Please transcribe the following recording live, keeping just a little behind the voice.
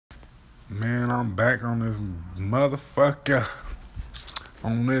Man, I'm back on this motherfucker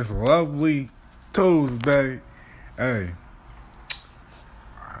on this lovely Tuesday. Hey,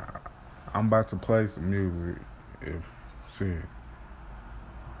 I'm about to play some music if shit.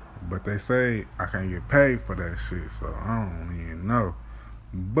 But they say I can't get paid for that shit, so I don't even know.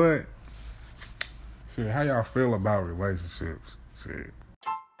 But shit, how y'all feel about relationships? Shit.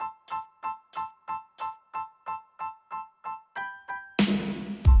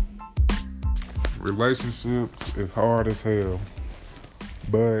 Relationships is hard as hell,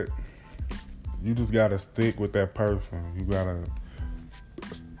 but you just gotta stick with that person. You gotta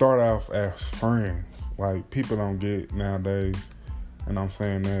start off as friends. Like, people don't get nowadays, and I'm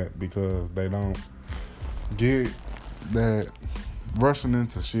saying that because they don't get that rushing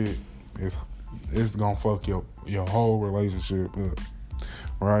into shit is gonna fuck your whole relationship up,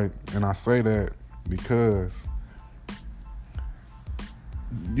 right? And I say that because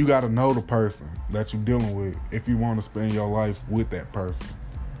you gotta know the person that you're dealing with if you want to spend your life with that person.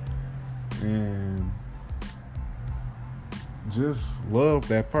 And just love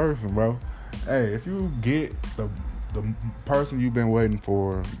that person, bro. Hey, if you get the person you've been waiting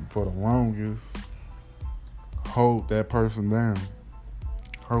for the longest, hold that person down.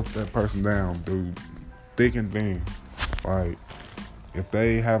 Hold that person down, dude. Thick and thin. Like, if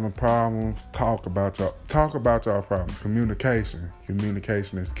they having problems, talk about y'all problems. Communication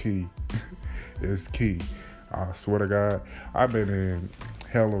is key. It's key. I swear to God, I've been in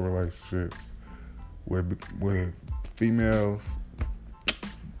hella relationships with females.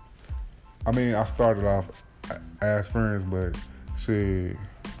 I mean, I started off as friends, but shit,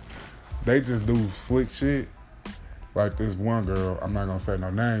 they just do slick shit. Like this one girl, I'm not gonna say no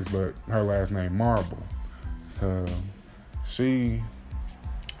names, but her last name Marble. So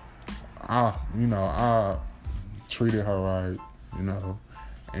I treated her right,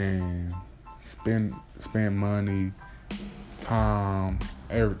 and spend money, time,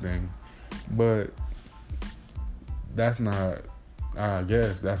 everything. But that's not, I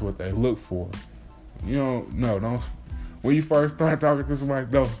guess that's what they look for. Don't, when you first start talking to somebody,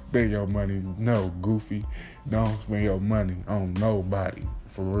 don't spend your money. No, goofy. Don't spend your money on nobody,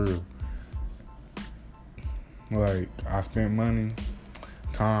 for real. Like, I spent money,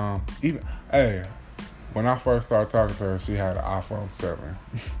 time, when I first started talking to her, she had an iPhone 7.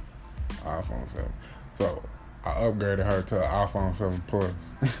 iPhone 7. So I upgraded her to an iPhone 7 Plus.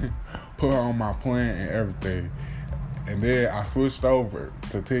 Put her on my plan and everything. And then I switched over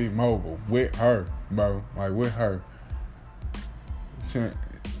to T-Mobile with her, bro. Like, with her.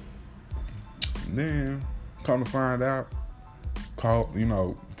 Then, come to find out,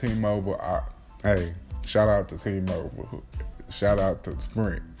 T-Mobile. Shout out to T-Mobile. Shout out to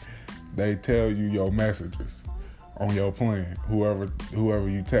Sprint. They tell you your messages on your plan, whoever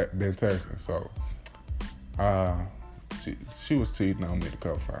you been texting. So, she was cheating on me to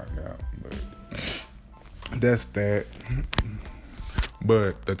come find out, but that's that.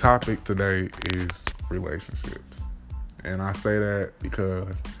 But the topic today is relationships, and I say that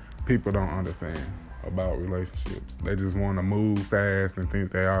because people don't understand about relationships. They just want to move fast and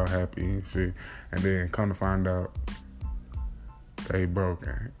think they all happy and shit, and then come to find out they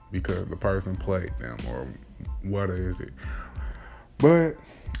broken because the person played them, or what is it? But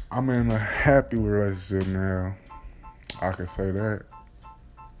I'm in a happy relationship now. I can say that.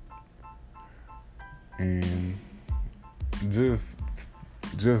 And just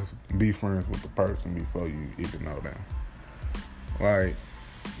be friends with the person before you even know them. Like,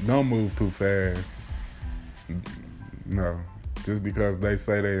 don't move too fast. No. Just because they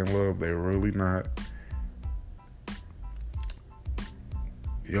say they in love, they really not.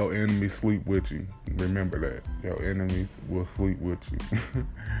 Your enemies sleep with you. Remember that. Your enemies will sleep with you.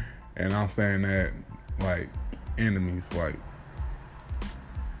 And I'm saying that, like, enemies, like,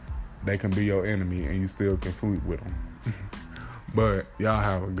 they can be your enemy and you still can sleep with them. But y'all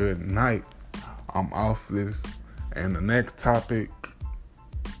have a good night. I'm off this. And the next topic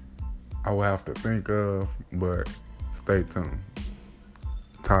I will have to think of, but stay tuned.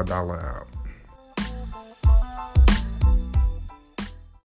 Ty Dolla out.